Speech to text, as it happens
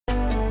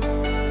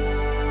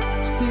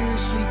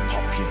seriously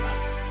popular.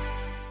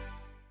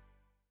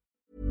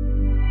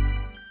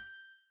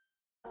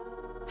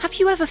 Have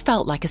you ever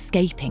felt like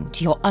escaping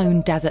to your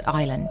own desert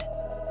island?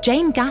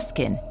 Jane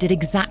Gaskin did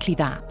exactly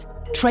that,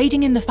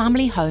 trading in the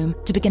family home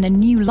to begin a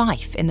new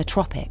life in the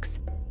tropics.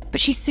 But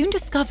she soon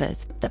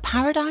discovers that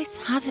paradise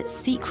has its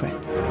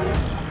secrets.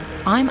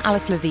 I'm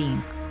Alice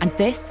Levine, and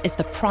this is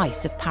The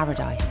Price of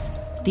Paradise,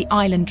 the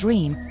island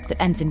dream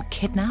that ends in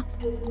kidnap,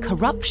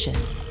 corruption,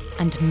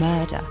 and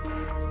murder.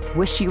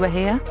 Wish you were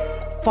here?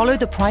 Follow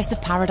The Price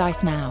of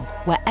Paradise now,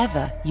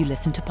 wherever you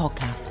listen to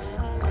podcasts.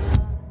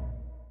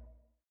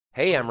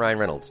 Hey, I'm Ryan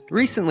Reynolds.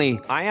 Recently,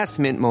 I asked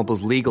Mint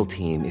Mobile's legal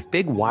team if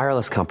big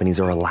wireless companies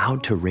are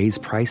allowed to raise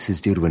prices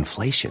due to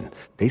inflation.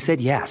 They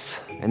said yes.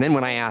 And then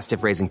when I asked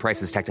if raising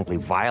prices technically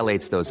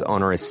violates those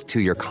onerous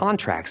two-year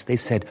contracts, they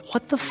said,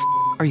 "What the f***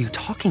 are you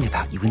talking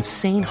about, you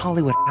insane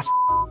Hollywood ass?"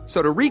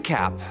 So to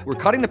recap, we're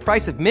cutting the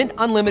price of Mint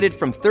Unlimited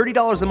from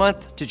 $30 a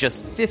month to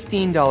just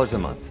 $15 a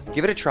month.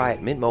 Give it a try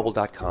at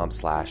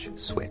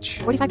mintmobile.com/switch.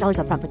 $45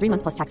 up front for 3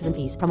 months plus taxes and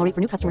fees. Promo rate for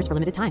new customers for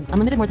limited time.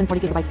 Unlimited more than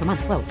 40 gigabytes per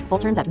month. Slows full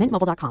terms at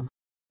mintmobile.com.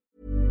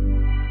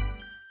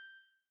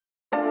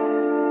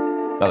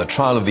 Now, the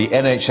trial of the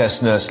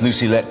NHS nurse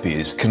Lucy Letby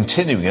is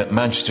continuing at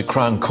Manchester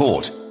Crown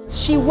Court.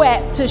 She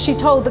wept as she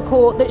told the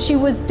court that she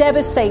was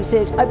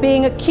devastated at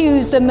being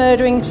accused of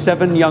murdering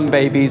 7 young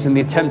babies and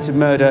the attempted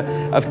murder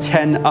of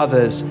 10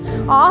 others.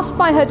 Asked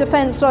by her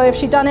defence lawyer if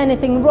she'd done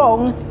anything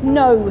wrong,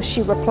 no,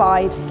 she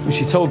replied.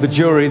 She told the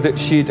jury that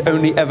she'd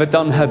only ever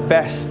done her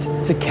best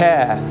to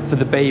care for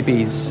the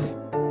babies.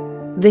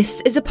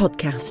 This is a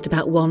podcast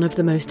about one of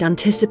the most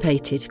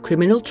anticipated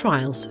criminal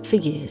trials for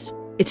years.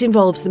 It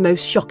involves the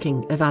most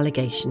shocking of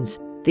allegations: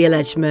 the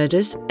alleged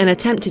murders and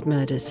attempted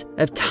murders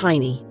of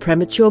tiny,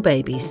 premature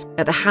babies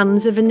at the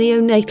hands of a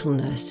neonatal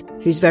nurse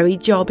whose very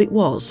job it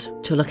was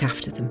to look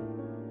after them.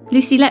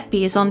 Lucy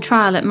Letby is on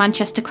trial at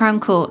Manchester Crown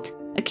Court,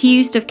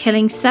 accused of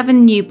killing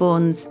 7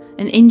 newborns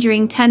and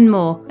injuring 10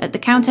 more at the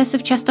Countess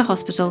of Chester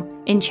Hospital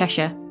in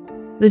Cheshire.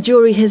 The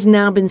jury has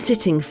now been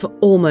sitting for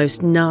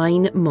almost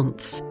 9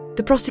 months.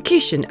 The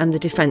prosecution and the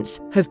defence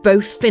have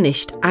both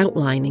finished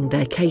outlining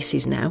their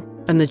cases now,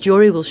 and the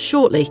jury will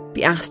shortly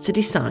be asked to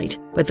decide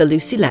whether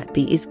Lucy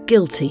Letby is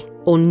guilty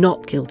or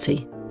not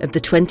guilty of the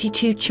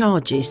 22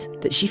 charges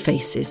that she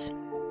faces.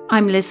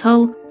 I'm Liz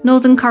Hull,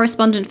 Northern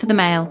correspondent for the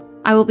Mail.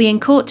 I will be in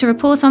court to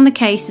report on the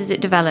case as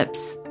it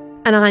develops.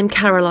 And I'm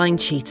Caroline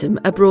Cheetham,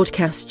 a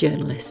broadcast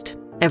journalist.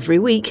 Every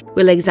week,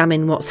 we'll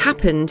examine what's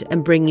happened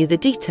and bring you the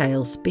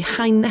details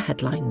behind the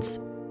headlines.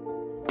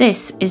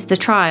 This is the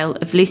trial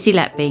of Lucy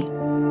Letby.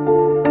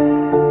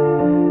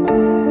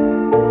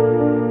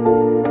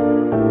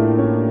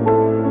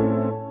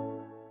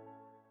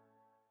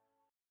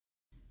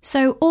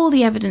 So all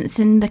the evidence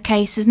in the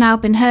case has now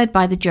been heard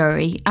by the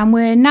jury, and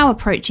we're now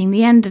approaching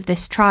the end of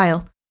this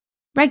trial.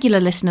 Regular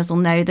listeners will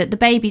know that the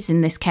babies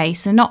in this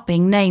case are not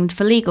being named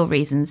for legal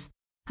reasons,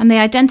 and the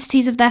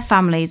identities of their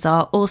families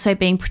are also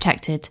being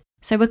protected,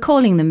 so we're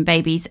calling them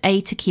babies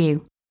A to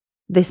Q.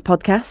 This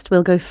podcast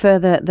will go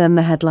further than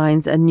the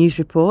headlines and news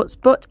reports,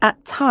 but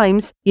at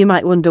times you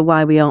might wonder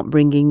why we aren't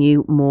bringing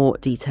you more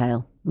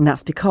detail. And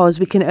that's because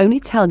we can only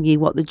tell you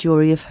what the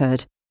jury have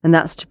heard, and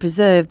that's to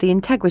preserve the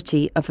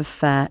integrity of a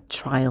fair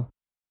trial.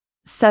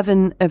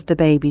 7 of the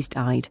babies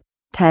died,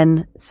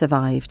 10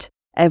 survived.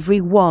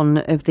 Every one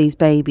of these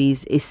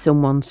babies is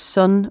someone's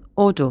son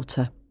or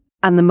daughter.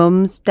 And the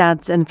mums,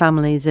 dads and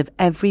families of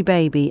every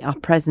baby are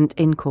present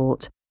in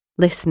court,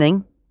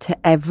 listening to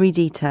every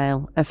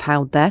detail of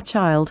how their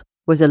child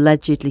was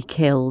allegedly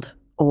killed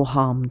or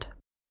harmed.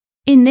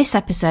 In this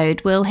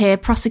episode, we'll hear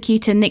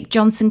prosecutor Nick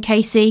Johnson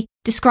KC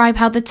describe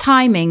how the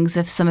timings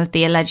of some of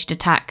the alleged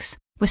attacks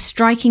were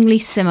strikingly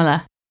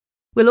similar.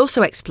 We'll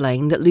also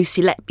explain that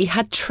Lucy Letby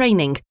had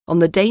training on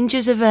the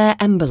dangers of air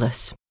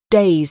embolus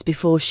days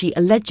before she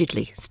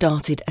allegedly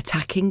started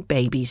attacking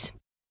babies.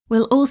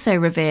 We'll also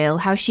reveal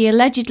how she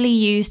allegedly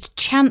used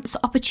chance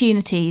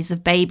opportunities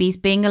of babies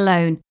being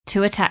alone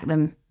to attack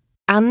them.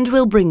 And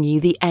we'll bring you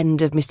the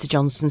end of Mr.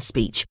 Johnson's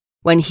speech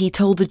when he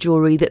told the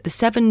jury that the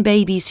 7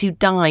 babies who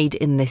died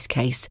in this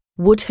case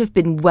would have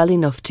been well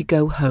enough to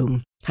go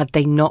home had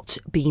they not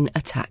been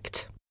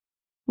attacked.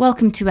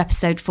 Welcome to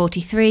episode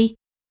 43,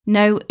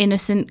 No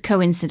Innocent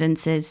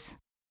Coincidences.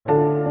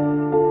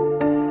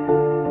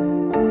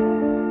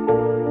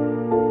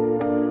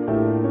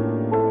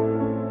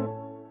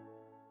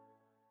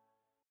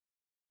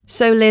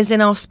 So Liz,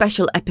 in our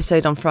special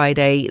episode on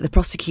Friday, the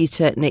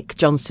prosecutor Nick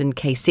Johnson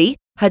KC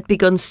had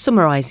begun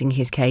summarising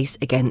his case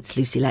against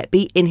Lucy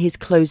Letby in his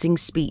closing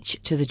speech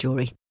to the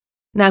jury.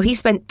 Now, he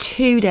spent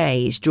 2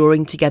 days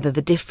drawing together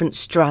the different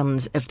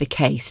strands of the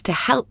case to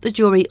help the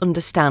jury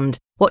understand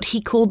what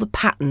he called the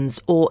patterns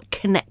or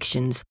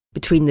connections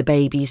between the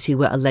babies who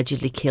were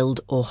allegedly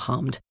killed or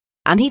harmed.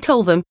 And he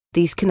told them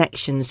these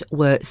connections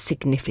were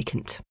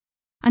significant.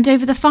 And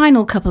over the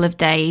final couple of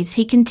days,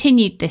 he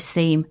continued this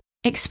theme,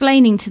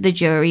 explaining to the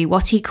jury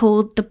what he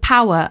called the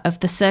power of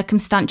the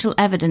circumstantial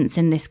evidence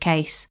in this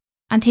case,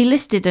 and he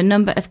listed a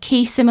number of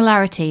key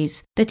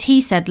similarities that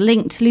he said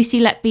linked Lucy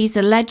Letby's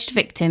alleged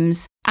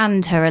victims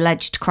and her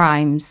alleged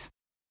crimes.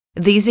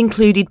 These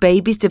included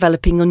babies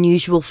developing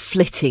unusual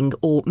flitting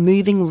or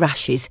moving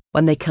rashes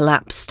when they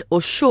collapsed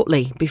or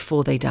shortly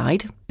before they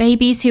died.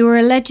 Babies who were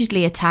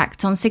allegedly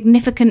attacked on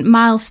significant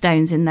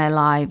milestones in their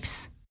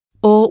lives.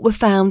 Or were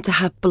found to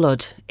have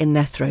blood in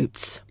their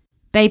throats.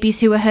 Babies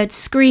who were heard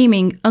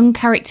screaming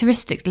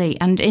uncharacteristically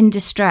and in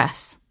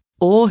distress.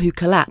 Or who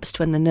collapsed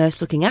when the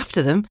nurse looking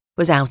after them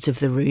was out of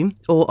the room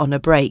or on a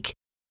break.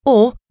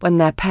 Or when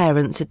their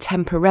parents had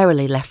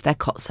temporarily left their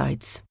cot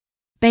sides.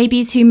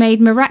 Babies who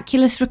made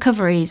miraculous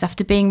recoveries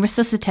after being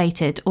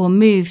resuscitated or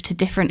moved to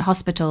different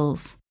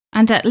hospitals.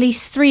 And at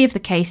least 3 of the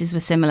cases were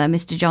similar,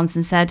 Mr.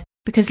 Johnson said,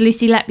 because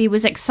Lucy Letby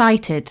was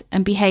excited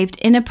and behaved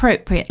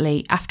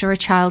inappropriately after a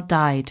child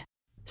died.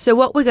 So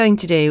what we're going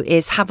to do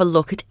is have a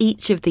look at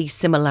each of these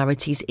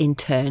similarities in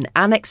turn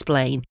and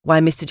explain why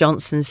Mr.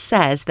 Johnson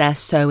says they're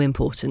so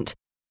important.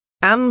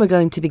 And we're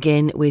going to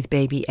begin with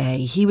baby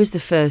A. He was the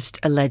first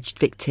alleged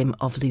victim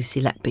of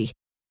Lucy Letby.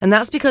 And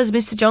that's because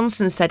Mr.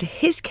 Johnson said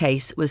his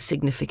case was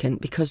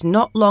significant because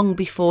not long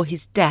before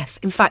his death,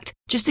 in fact,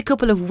 just a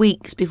couple of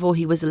weeks before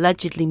he was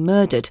allegedly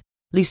murdered,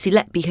 Lucy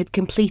Letby had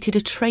completed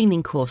a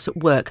training course at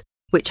work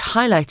which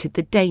highlighted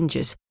the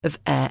dangers of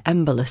air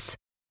embolus.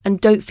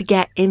 And don't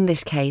forget, in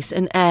this case,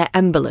 an air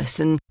embolus,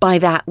 and by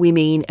that we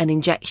mean an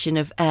injection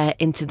of air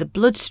into the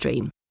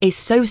bloodstream, is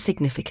so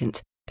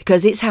significant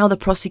because it's how the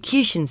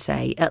prosecution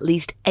say at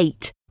least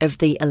 8 of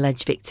the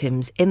alleged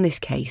victims in this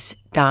case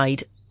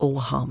died or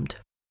were harmed.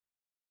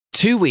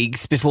 2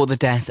 weeks before the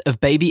death of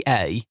baby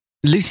A,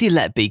 Lucy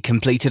Letby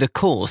completed a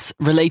course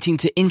relating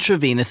to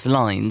intravenous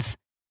lines,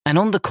 and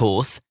on the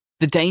course,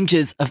 the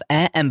dangers of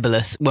air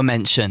embolus were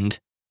mentioned.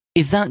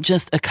 Is that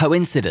just a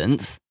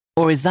coincidence,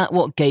 or is that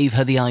what gave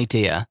her the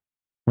idea?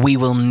 We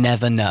will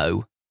never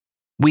know.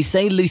 We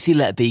say Lucy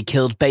Letby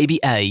killed baby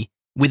A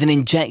with an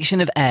injection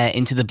of air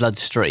into the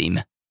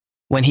bloodstream.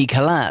 When he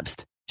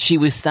collapsed, she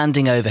was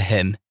standing over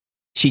him.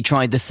 She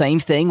tried the same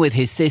thing with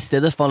his sister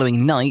the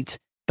following night,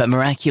 but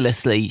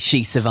miraculously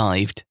she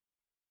survived.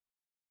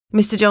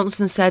 Mr.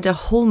 Johnson said a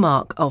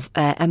hallmark of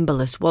air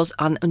embolus was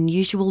an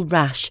unusual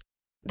rash.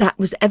 That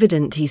was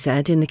evident, he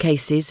said, in the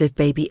cases of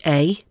baby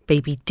A,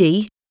 baby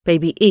D,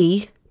 baby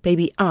E,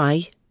 baby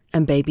I,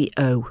 and baby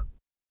O.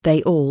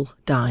 They all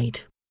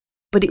died.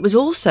 But it was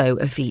also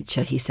a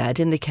feature, he said,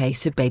 in the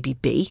case of baby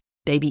B,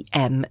 baby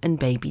M, and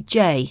baby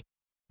J.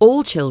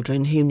 All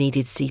children who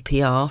needed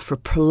CPR for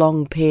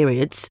prolonged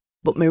periods,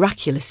 but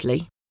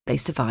miraculously, they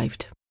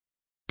survived.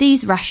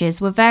 These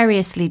rashes were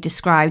variously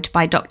described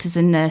by doctors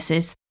and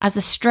nurses as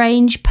a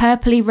strange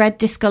purpley red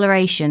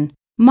discoloration,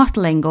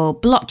 mottling or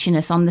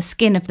blotchiness on the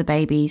skin of the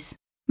babies.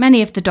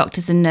 Many of the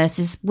doctors and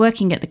nurses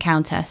working at the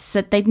Countess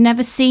said they'd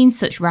never seen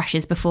such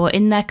rashes before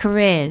in their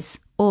careers,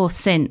 or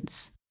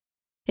since.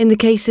 In the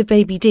case of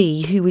baby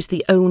D, who was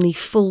the only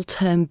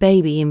full-term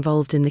baby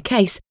involved in the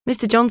case,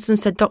 Mr. Johnson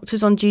said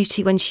doctors on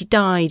duty when she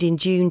died in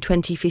June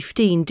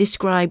 2015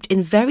 described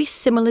in very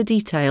similar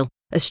detail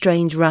a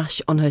strange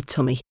rash on her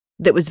tummy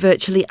that was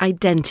virtually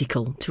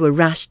identical to a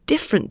rash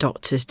different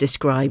doctors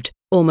described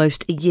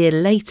almost a year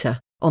later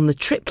on the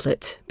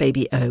triplet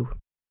baby O.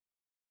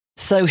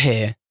 So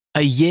here,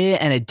 a year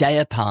and a day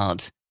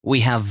apart,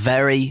 we have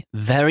very,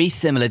 very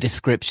similar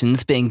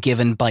descriptions being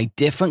given by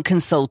different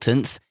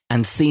consultants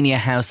and senior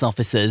house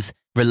officers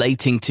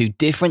relating to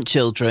different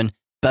children,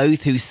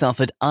 both who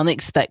suffered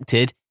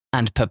unexpected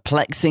and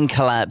perplexing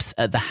collapse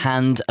at the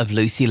hand of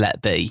Lucy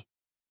Letby.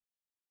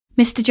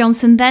 Mr.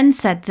 Johnson then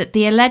said that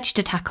the alleged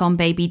attack on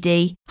baby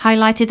D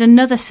highlighted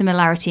another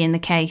similarity in the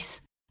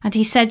case, and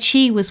he said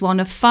she was one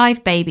of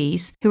 5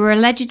 babies who were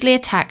allegedly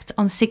attacked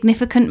on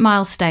significant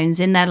milestones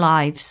in their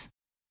lives.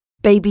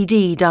 Baby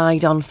D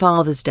died on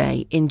Father's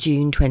Day in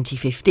June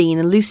 2015,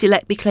 and Lucy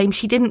Letby claimed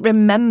she didn't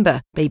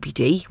remember baby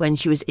D when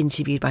she was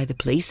interviewed by the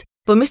police.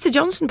 But Mr.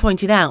 Johnson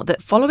pointed out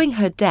that following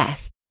her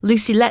death,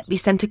 Lucy Letby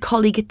sent a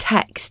colleague a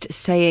text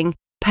saying,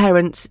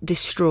 "Parents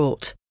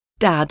distraught,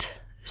 Dad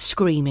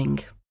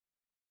screaming."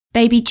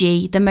 Baby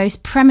G, the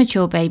most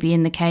premature baby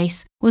in the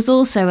case, was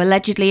also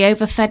allegedly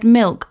overfed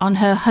milk on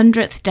her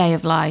 100th day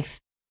of life.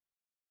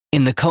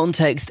 In the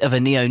context of a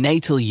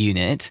neonatal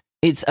unit,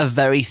 it's a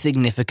very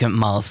significant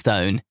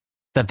milestone.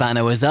 The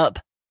banner was up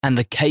and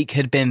the cake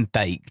had been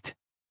baked.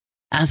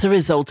 As a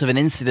result of an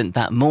incident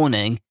that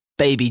morning,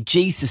 baby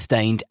G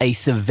sustained a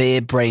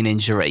severe brain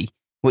injury,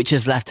 which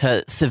has left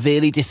her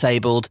severely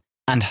disabled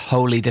and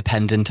wholly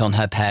dependent on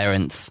her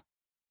parents.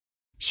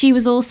 She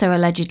was also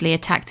allegedly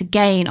attacked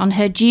again on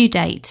her due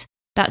date.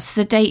 That's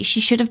the date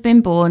she should have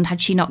been born had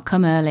she not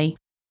come early.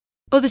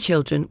 Other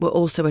children were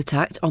also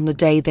attacked on the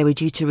day they were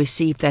due to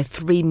receive their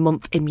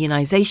 3-month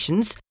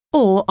immunisations,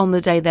 or on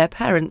the day their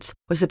parents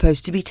were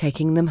supposed to be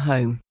taking them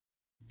home.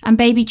 And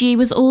baby G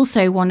was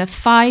also one of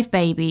 5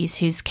 babies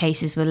whose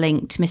cases were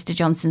linked, Mr.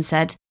 Johnson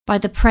said, by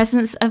the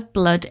presence of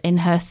blood in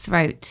her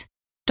throat.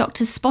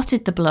 Doctors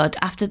spotted the blood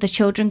after the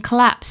children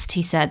collapsed,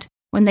 he said,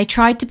 when they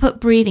tried to put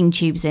breathing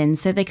tubes in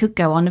so they could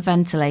go on a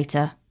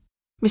ventilator.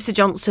 Mr.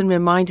 Johnson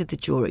reminded the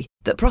jury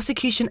that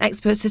prosecution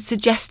experts had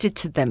suggested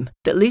to them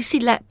that Lucy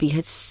Letby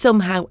had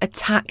somehow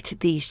attacked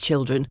these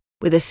children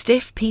with a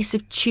stiff piece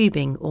of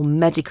tubing or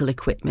medical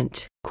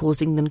equipment,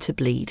 causing them to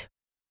bleed.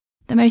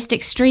 The most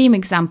extreme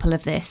example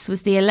of this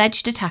was the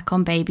alleged attack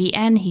on baby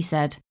N, he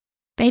said.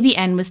 Baby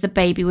N was the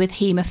baby with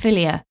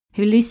haemophilia,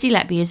 who Lucy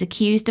Letby is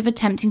accused of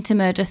attempting to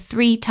murder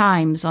 3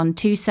 times on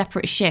 2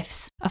 separate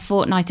shifts, a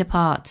fortnight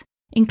apart,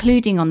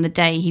 including on the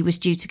day he was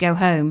due to go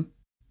home.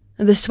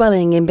 The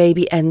swelling in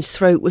baby N's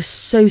throat was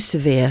so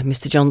severe,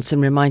 Mr.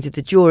 Johnson reminded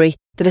the jury,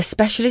 that a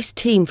specialist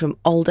team from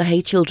Alder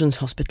Hey Children's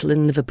Hospital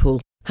in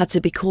Liverpool had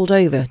to be called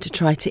over to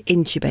try to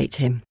intubate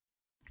him.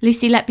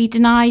 Lucy Letby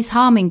denies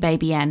harming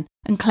baby N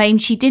and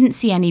claimed she didn't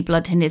see any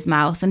blood in his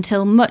mouth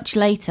until much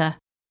later.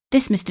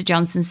 This, Mr.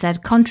 Johnson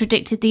said,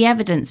 contradicted the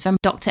evidence from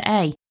Dr.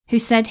 A, who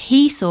said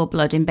he saw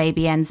blood in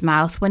baby N's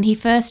mouth when he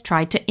first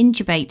tried to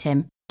intubate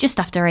him, just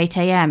after 8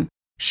 a.m,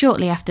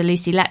 shortly after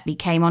Lucy Letby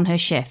came on her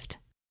shift.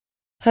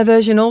 Her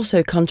version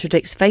also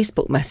contradicts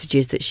Facebook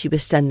messages that she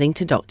was sending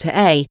to Dr.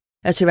 A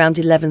at around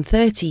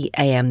 11:30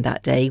 a.m.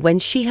 that day, when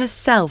she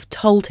herself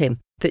told him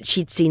that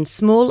she'd seen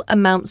small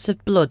amounts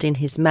of blood in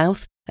his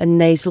mouth and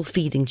nasal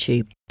feeding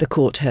tube, the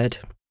court heard.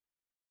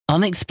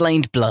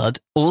 Unexplained blood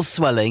or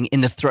swelling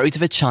in the throat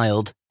of a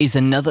child is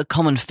another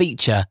common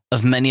feature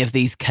of many of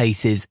these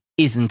cases,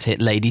 isn't it,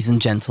 ladies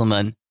and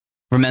gentlemen?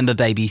 Remember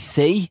baby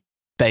C,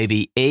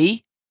 baby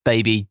E,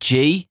 baby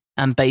G,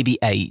 and baby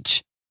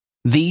H.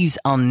 These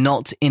are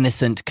not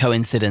innocent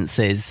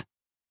coincidences.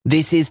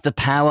 This is the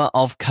power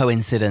of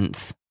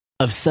coincidence,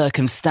 of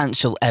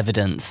circumstantial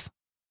evidence.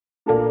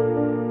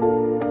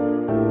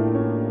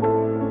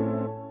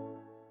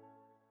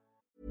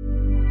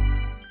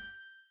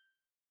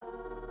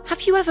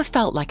 Have you ever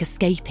felt like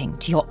escaping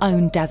to your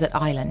own desert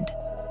island?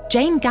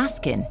 Jane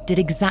Gaskin did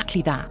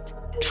exactly that,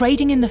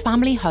 trading in the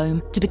family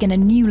home to begin a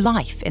new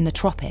life in the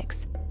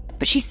tropics.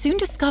 But she soon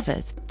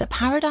discovers that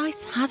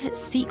paradise has its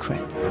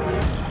secrets.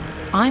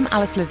 I'm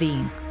Alice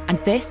Levine, and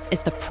this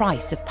is The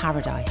Price of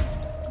Paradise,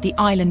 the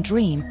island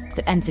dream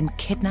that ends in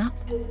kidnap,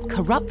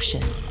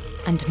 corruption,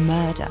 and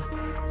murder.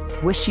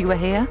 Wish you were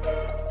here?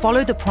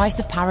 Follow The Price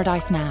of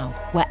Paradise now,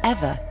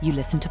 wherever you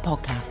listen to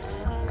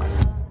podcasts.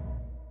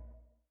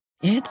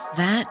 It's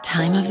that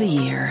time of the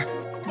year.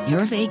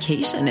 Your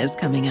vacation is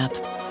coming up.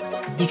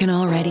 You can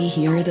already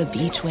hear the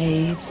beach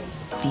waves,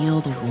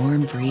 feel the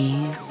warm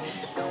breeze,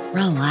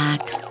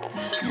 relax,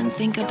 and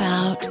think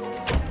about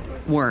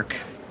work.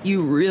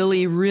 You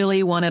really,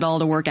 really want it all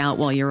to work out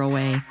while you're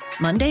away.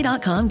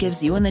 Monday.com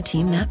gives you and the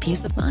team that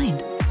peace of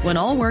mind. When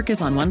all work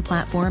is on one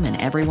platform and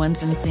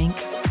everyone's in sync,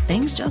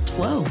 things just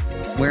flow.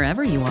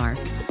 Wherever you are,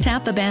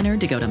 tap the banner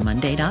to go to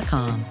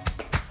Monday.com.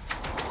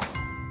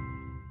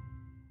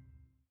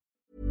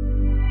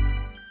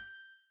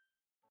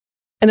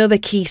 Another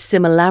key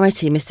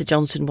similarity Mr.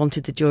 Johnson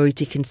wanted the jury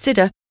to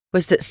consider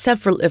was that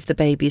several of the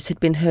babies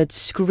had been heard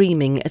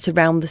screaming at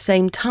around the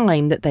same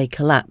time that they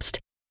collapsed.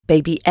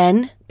 Baby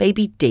N,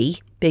 Baby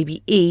D,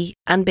 Baby E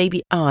and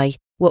Baby I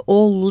were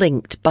all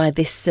linked by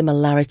this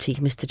similarity,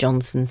 Mr.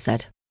 Johnson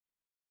said.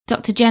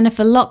 Dr.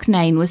 Jennifer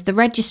Loughnane was the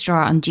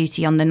registrar on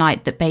duty on the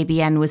night that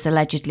baby N was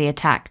allegedly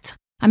attacked,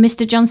 and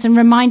Mr. Johnson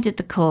reminded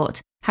the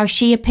court how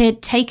she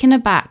appeared taken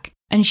aback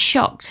and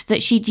shocked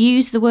that she'd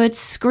used the word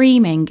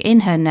screaming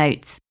in her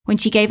notes when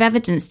she gave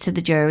evidence to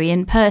the jury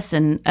in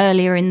person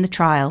earlier in the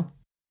trial.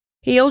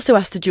 He also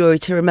asked the jury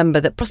to remember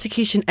that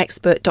prosecution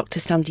expert Dr.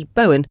 Sandy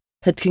Bowen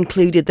had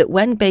concluded that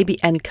when baby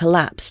N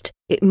collapsed,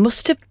 it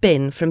must have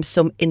been from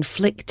some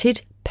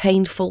inflicted,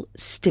 painful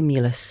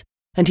stimulus,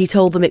 and he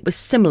told them it was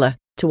similar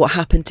to what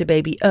happened to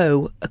baby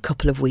O a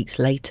couple of weeks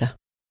later.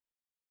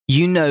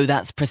 You know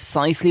that's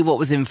precisely what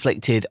was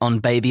inflicted on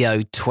baby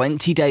O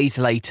 20 days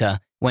later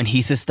when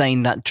he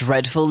sustained that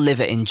dreadful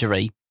liver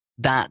injury.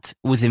 That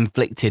was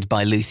inflicted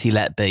by Lucy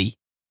Letby.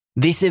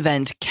 This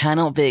event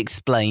cannot be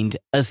explained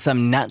as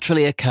some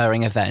naturally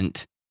occurring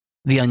event.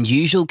 The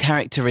unusual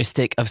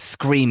characteristic of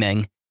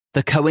screaming,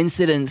 the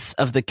coincidence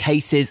of the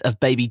cases of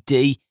baby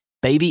D,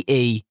 baby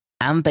E,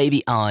 and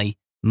baby I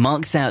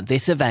marks out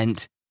this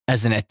event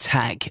as an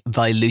attack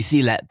by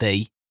Lucy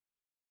Letby.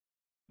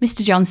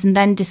 Mr. Johnson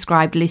then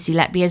described Lucy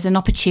Letby as an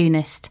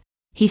opportunist.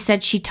 He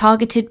said she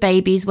targeted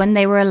babies when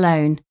they were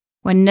alone,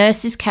 when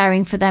nurses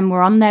caring for them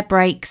were on their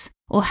breaks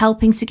or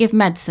helping to give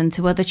medicine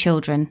to other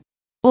children,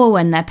 or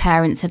when their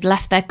parents had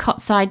left their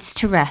cot sides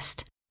to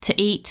rest,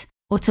 to eat,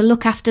 or to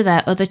look after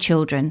their other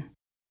children.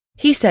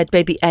 He said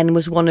baby N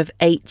was one of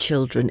 8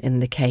 children in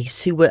the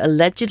case who were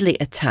allegedly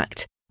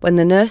attacked when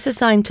the nurse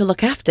assigned to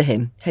look after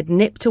him had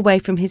nipped away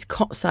from his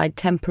cot side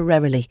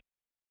temporarily.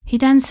 He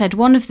then said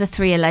one of the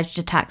 3 alleged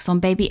attacks on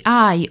baby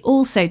I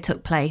also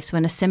took place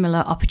when a similar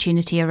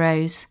opportunity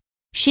arose.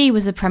 She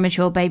was a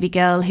premature baby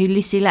girl who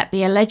Lucy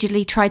Letby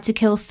allegedly tried to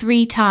kill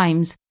 3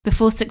 times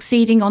before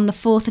succeeding on the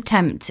 4th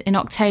attempt in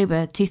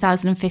October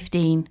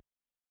 2015.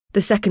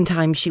 The second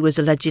time she was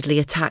allegedly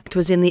attacked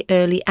was in the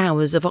early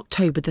hours of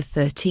October the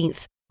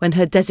 13th, when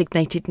her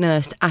designated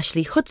nurse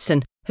Ashley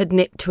Hudson had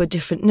nipped to a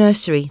different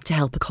nursery to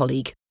help a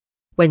colleague.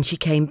 When she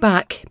came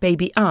back,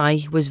 baby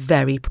I was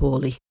very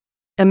poorly.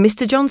 And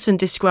Mr. Johnson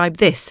described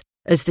this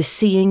as the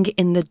seeing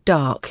in the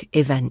dark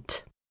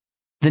event.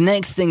 The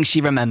next thing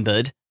she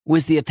remembered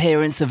was the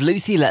appearance of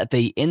Lucy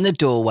Letby in the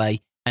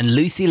doorway and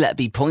Lucy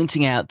Letby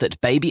pointing out that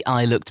baby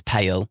I looked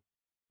pale.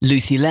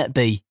 Lucy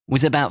Letby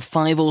was about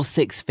 5 or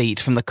 6 feet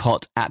from the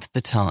cot at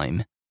the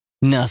time.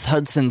 Nurse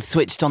Hudson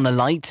switched on the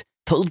light,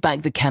 pulled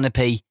back the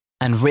canopy,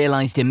 and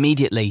realised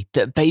immediately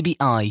that baby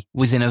I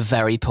was in a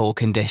very poor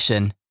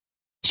condition.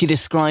 She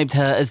described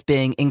her as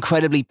being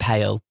incredibly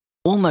pale,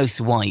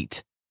 almost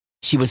white.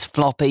 She was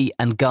floppy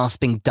and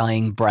gasping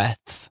dying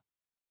breaths.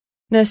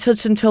 Nurse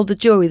Hudson told the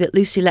jury that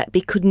Lucy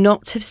Letby could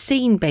not have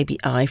seen baby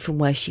I from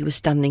where she was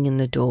standing in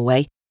the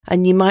doorway,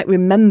 and you might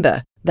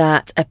remember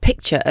that a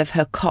picture of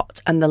her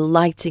cot and the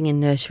lighting in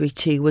nursery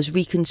 2 was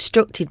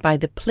reconstructed by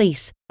the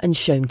police and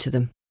shown to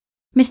them.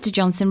 Mr.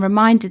 Johnson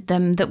reminded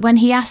them that when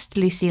he asked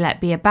Lucy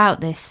Letby about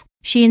this,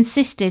 she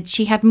insisted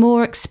she had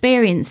more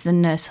experience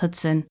than Nurse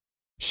Hudson.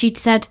 She'd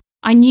said,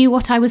 "I knew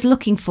what I was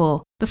looking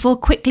for," before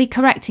quickly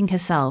correcting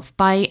herself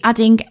by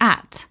adding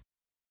 "at."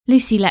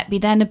 Lucy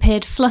Letby then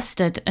appeared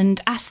flustered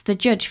and asked the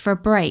judge for a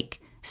break,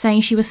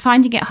 saying she was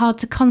finding it hard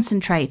to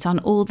concentrate on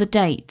all the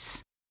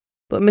dates.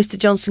 But Mr.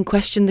 Johnson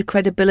questioned the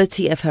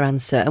credibility of her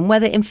answer and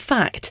whether, in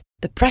fact,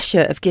 the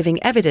pressure of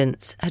giving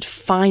evidence had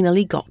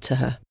finally got to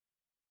her.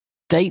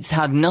 Dates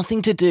had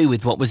nothing to do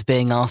with what was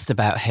being asked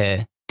about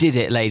here, did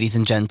it, ladies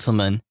and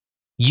gentlemen?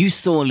 You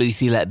saw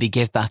Lucy Letby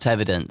give that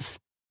evidence.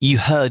 You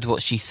heard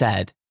what she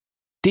said.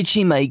 Did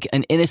she make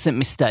an innocent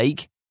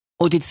mistake,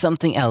 or did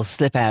something else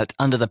slip out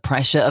under the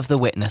pressure of the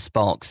witness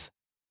box?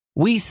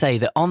 We say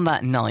that on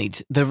that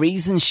night, the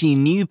reason she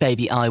knew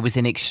baby I was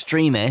in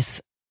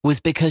extremis was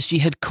because she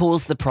had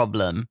caused the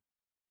problem.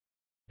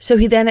 So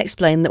he then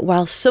explained that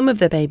while some of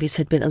the babies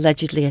had been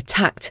allegedly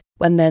attacked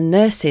when their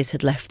nurses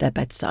had left their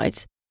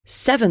bedsides,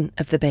 7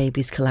 of the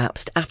babies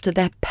collapsed after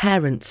their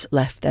parents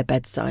left their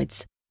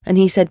bedsides, and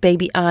he said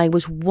baby I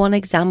was one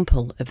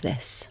example of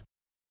this.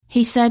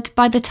 He said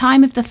by the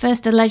time of the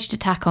first alleged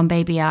attack on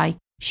baby I,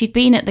 she'd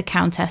been at the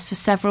Countess for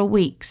several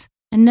weeks,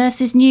 and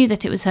nurses knew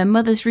that it was her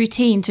mother's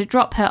routine to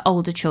drop her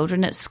older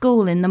children at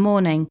school in the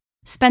morning,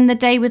 spend the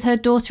day with her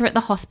daughter at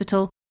the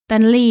hospital,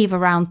 then leave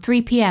around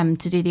 3 p.m.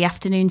 to do the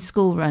afternoon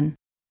school run.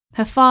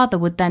 Her father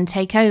would then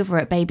take over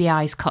at baby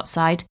I's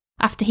cotside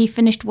after he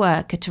finished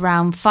work at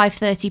around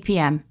 5:30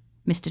 p.m,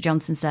 Mr.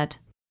 Johnson said.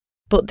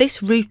 But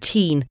this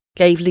routine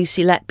gave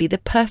Lucy Letby the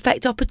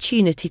perfect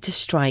opportunity to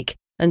strike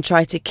and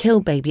try to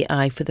kill baby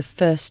I for the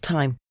first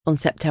time on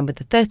September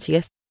the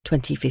 30th,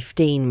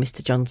 2015,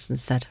 Mr. Johnson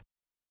said.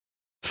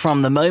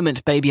 From the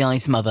moment baby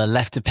I's mother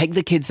left to pick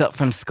the kids up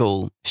from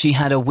school, she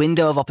had a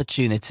window of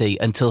opportunity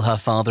until her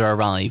father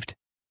arrived.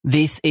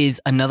 This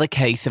is another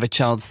case of a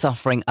child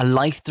suffering a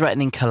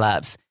life-threatening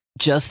collapse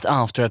just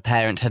after a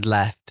parent had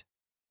left.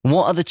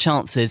 What are the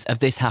chances of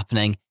this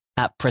happening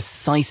at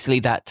precisely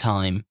that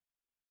time?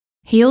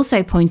 He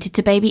also pointed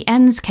to baby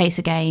N's case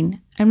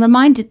again and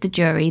reminded the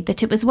jury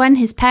that it was when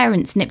his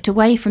parents nipped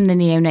away from the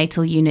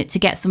neonatal unit to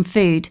get some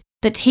food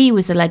that he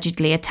was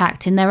allegedly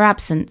attacked in their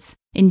absence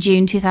in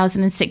June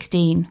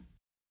 2016.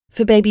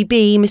 For baby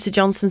B, Mr.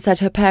 Johnson said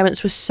her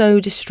parents were so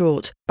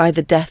distraught by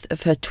the death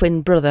of her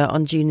twin brother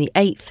on June the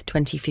 8th,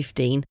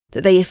 2015,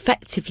 that they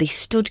effectively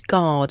stood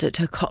guard at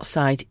her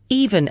cotside,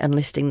 even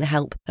enlisting the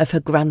help of her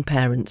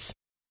grandparents.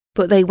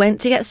 But they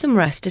went to get some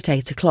rest at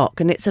 8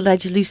 o'clock, and it's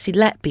alleged Lucy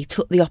Letby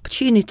took the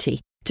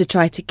opportunity to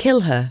try to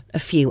kill her a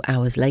few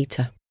hours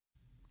later.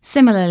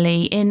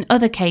 Similarly, in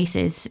other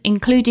cases,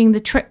 including the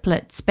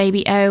triplets,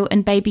 baby O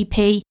and baby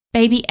P,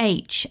 baby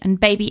H and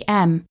baby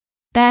M,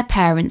 their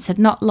parents had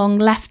not long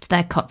left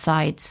their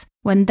cotsides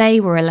when they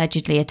were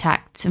allegedly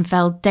attacked and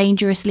fell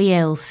dangerously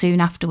ill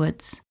soon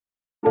afterwards.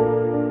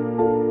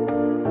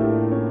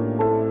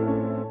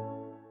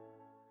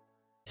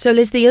 So,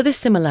 Liz, the other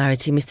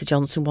similarity Mr.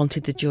 Johnson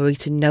wanted the jury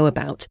to know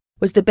about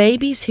was the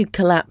babies who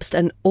collapsed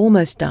and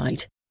almost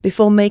died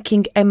before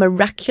making a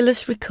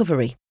miraculous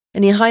recovery,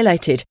 and he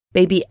highlighted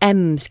baby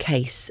M's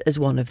case as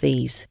one of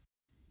these.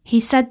 He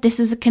said this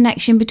was a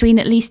connection between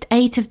at least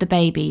 8 of the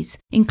babies,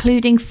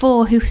 including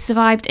 4 who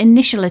survived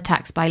initial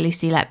attacks by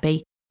Lucy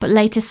Letby, but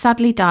later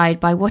sadly died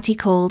by what he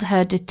called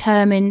her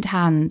determined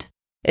hand.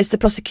 It's the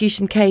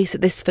prosecution case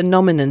that this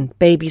phenomenon,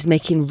 babies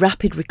making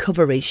rapid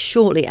recoveries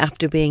shortly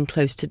after being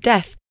close to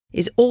death,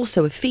 is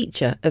also a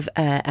feature of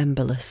air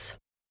embolus.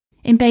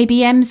 In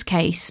baby M's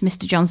case,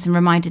 Mr. Johnson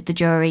reminded the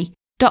jury,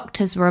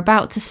 doctors were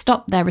about to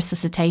stop their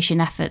resuscitation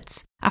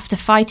efforts after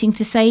fighting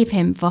to save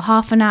him for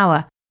half an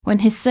hour when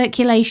his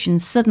circulation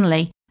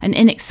suddenly and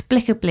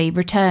inexplicably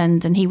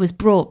returned and he was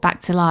brought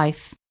back to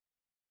life.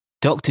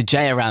 Dr.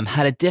 Jayaram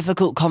had a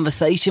difficult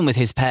conversation with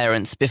his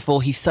parents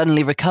before he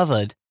suddenly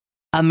recovered.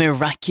 A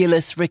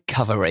miraculous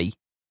recovery.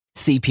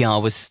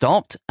 CPR was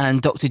stopped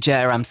and Dr.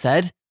 Jayaram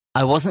said,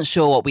 "I wasn't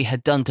sure what we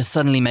had done to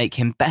suddenly make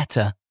him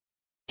better."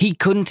 He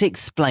couldn't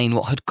explain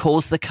what had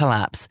caused the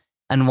collapse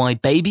and why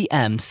baby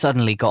M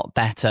suddenly got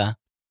better.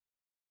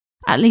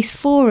 At least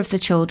 4 of the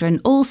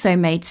children also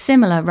made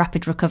similar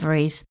rapid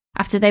recoveries,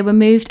 after they were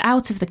moved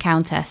out of the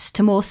Countess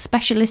to more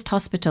specialist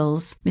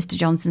hospitals, Mr.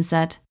 Johnson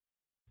said.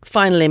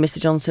 Finally, Mr.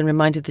 Johnson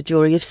reminded the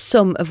jury of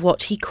some of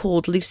what he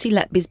called Lucy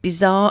Letby's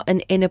bizarre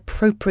and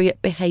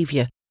inappropriate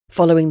behaviour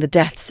following the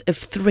deaths of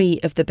 3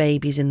 of the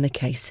babies in the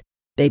case: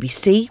 baby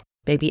C,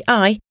 baby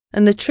I,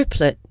 and the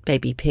triplet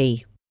baby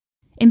P.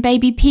 In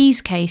baby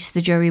P's case,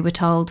 the jury were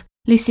told,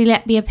 Lucy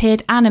Letby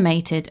appeared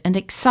animated and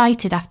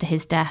excited after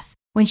his death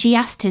when she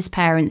asked his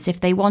parents if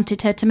they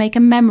wanted her to make a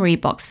memory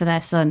box for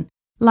their son,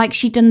 like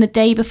she'd done the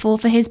day before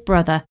for his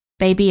brother,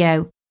 baby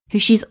O, who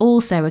she's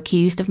also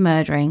accused of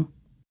murdering.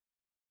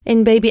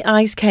 In baby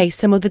I's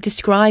case, her mother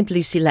described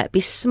Lucy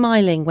Letby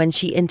smiling when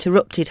she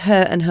interrupted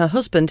her and her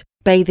husband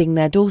bathing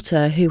their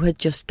daughter who had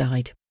just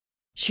died.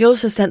 She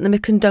also sent them a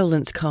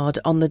condolence card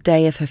on the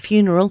day of her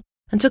funeral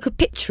and took a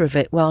picture of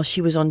it while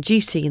she was on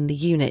duty in the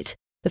unit.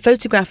 The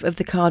photograph of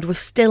the card was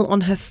still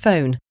on her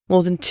phone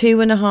more than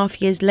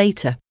 2.5 years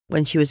later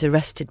when she was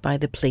arrested by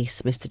the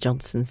police, Mr.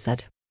 Johnson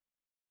said.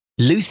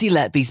 Lucy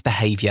Letby's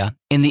behaviour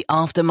in the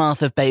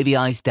aftermath of baby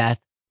I's death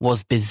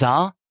was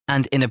bizarre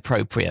and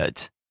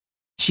inappropriate.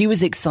 She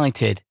was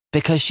excited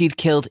because she'd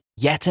killed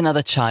yet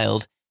another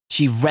child,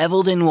 she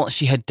revelled in what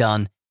she had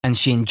done, and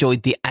she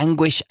enjoyed the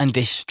anguish and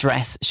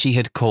distress she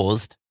had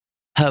caused.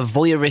 Her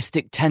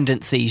voyeuristic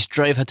tendencies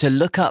drove her to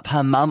look up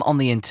her mum on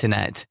the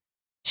internet.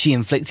 She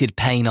inflicted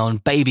pain on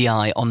baby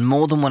I on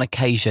more than one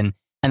occasion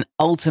and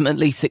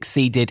ultimately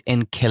succeeded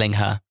in killing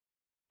her.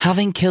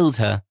 Having killed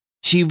her,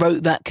 she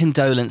wrote that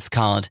condolence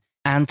card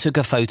and took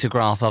a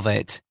photograph of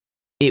it.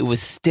 It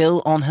was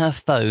still on her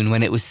phone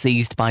when it was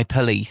seized by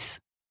police.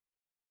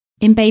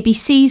 In baby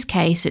C's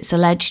case, it's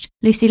alleged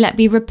Lucy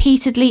Letby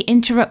repeatedly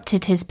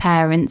interrupted his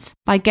parents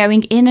by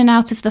going in and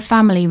out of the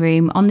family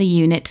room on the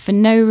unit for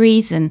no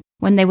reason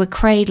when they were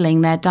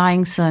cradling their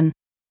dying son.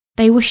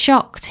 They were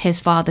shocked, his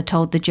father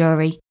told the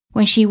jury,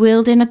 when she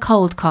wheeled in a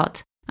cold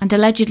cot and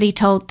allegedly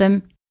told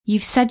them,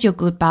 "You've said your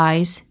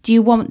goodbyes, do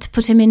you want to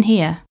put him in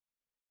here?"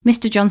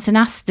 Mr. Johnson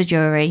asked the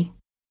jury,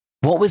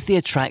 what was the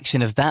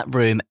attraction of that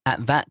room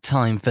at that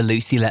time for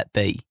Lucy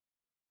Letby?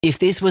 If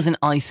this was an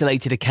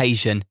isolated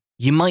occasion,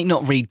 you might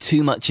not read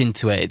too much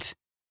into it.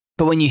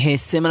 But when you hear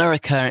similar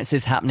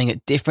occurrences happening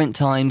at different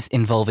times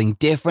involving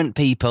different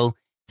people,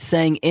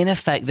 saying in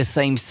effect the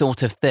same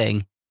sort of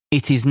thing,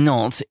 it is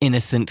not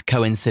innocent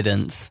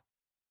coincidence.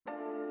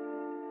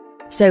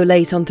 So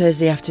late on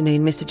Thursday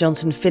afternoon, Mr.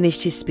 Johnson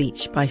finished his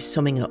speech by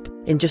summing up,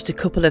 in just a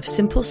couple of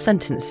simple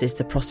sentences,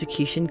 the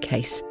prosecution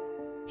case.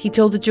 He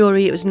told the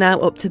jury it was now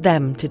up to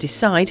them to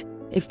decide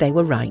if they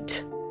were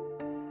right.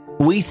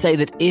 We say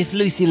that if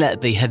Lucy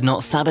Letby had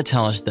not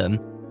sabotaged them,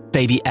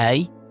 baby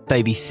A,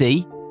 baby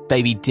C,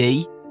 baby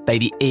D,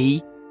 baby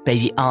E,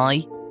 baby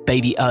I,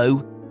 baby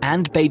O,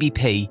 and baby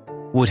P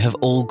would have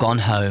all gone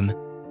home.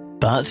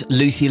 But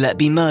Lucy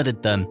Letby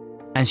murdered them,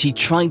 and she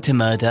tried to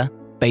murder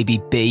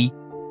baby B,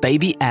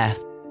 baby F,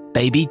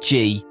 baby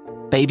G,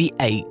 baby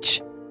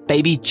H,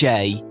 baby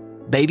J,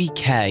 baby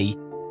K,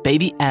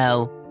 baby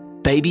L,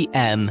 baby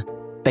M,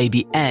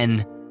 baby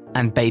N,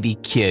 and baby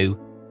Q.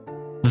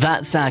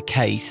 That's our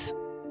case,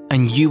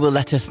 and you will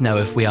let us know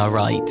if we are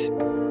right.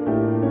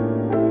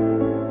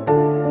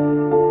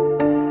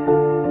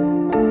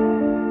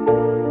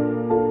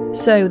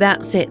 So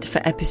that's it for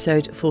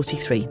episode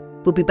 43.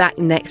 We'll be back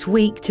next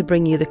week to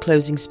bring you the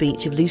closing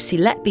speech of Lucy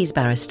Letby's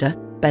barrister,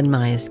 Ben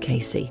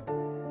Myers-Casey.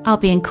 I'll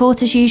be in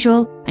court as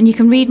usual, and you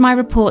can read my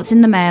reports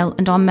in the Mail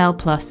and on Mail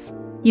Plus.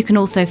 You can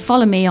also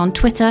follow me on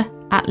Twitter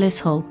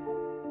 @LizHull.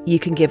 You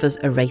can give us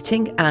a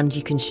rating and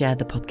you can share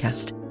the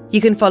podcast.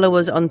 You can follow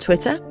us on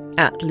Twitter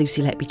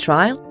 @Lucy Letby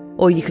Trial,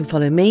 or you can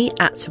follow me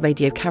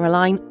 @Radio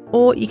Caroline,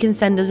 or you can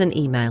send us an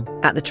email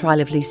at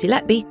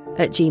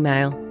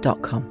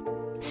thetrialoflucyletby@gmail.com.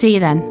 See you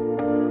then.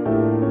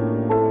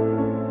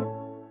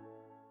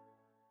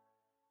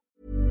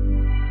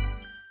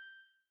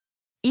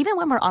 Even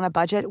when we're on a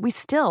budget, we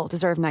still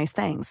deserve nice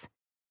things.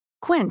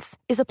 Quince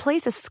is a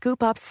place to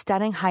scoop up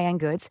stunning high-end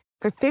goods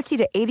for 50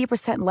 to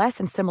 80% less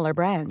than similar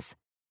brands.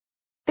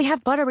 They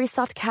have buttery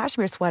soft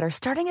cashmere sweaters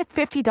starting at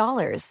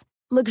 $50,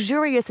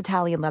 luxurious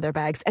Italian leather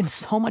bags, and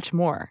so much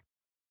more.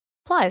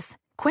 Plus,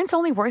 Quince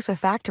only works with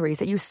factories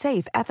that use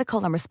safe,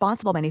 ethical, and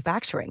responsible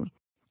manufacturing.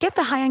 Get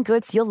the high-end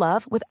goods you'll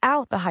love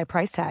without the high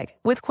price tag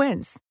with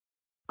Quince.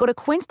 Go to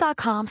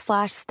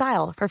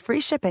quince.com/style for free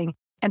shipping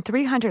and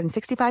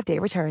 365-day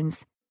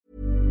returns.